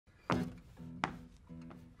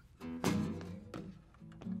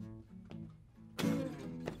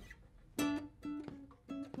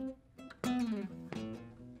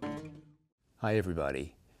Hi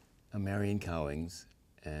everybody, I'm Marion Cowings,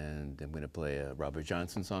 and I'm going to play a Robert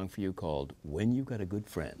Johnson song for you called When You Got a Good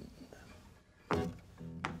Friend.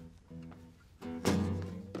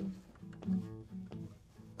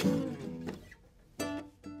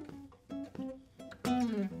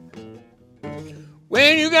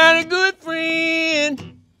 When you got a good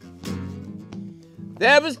friend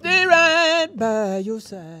that will stay right by your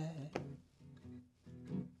side.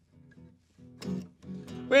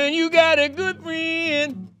 When you got a good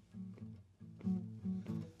friend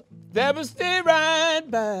that will stay right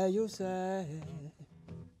by your side.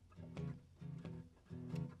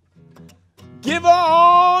 Give her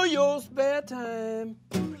all your spare time,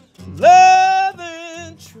 love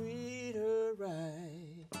and treat her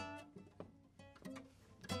right.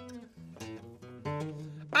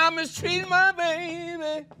 I'm mistreating my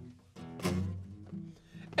baby,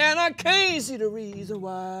 and I can't see the reason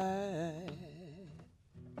why.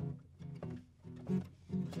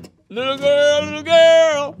 Little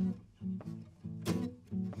girl,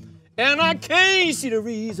 and I can't see the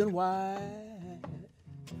reason why.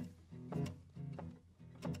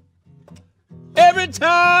 Every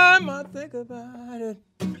time I think about it,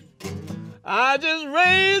 I just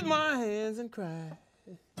raise my hands and cry.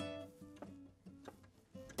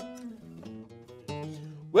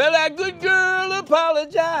 Well, that good girl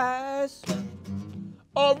apologized,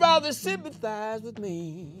 or rather sympathized with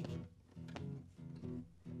me.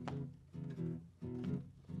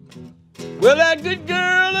 Well, that good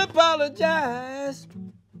girl apologized,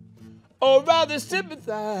 or rather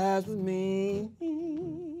sympathized with me.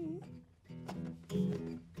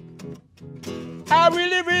 I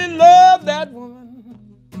really, really love that woman.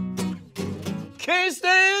 Can't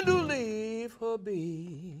stand to leave her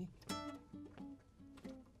be.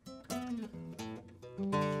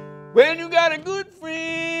 When you got a good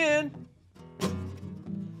friend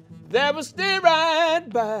that will stay right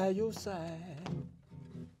by your side.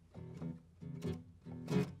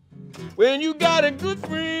 When you got a good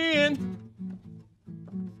friend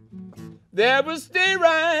that will stay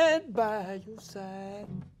right by your side.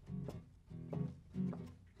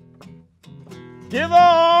 Give her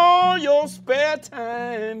all your spare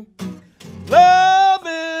time, love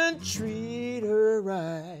and treat her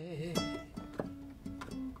right.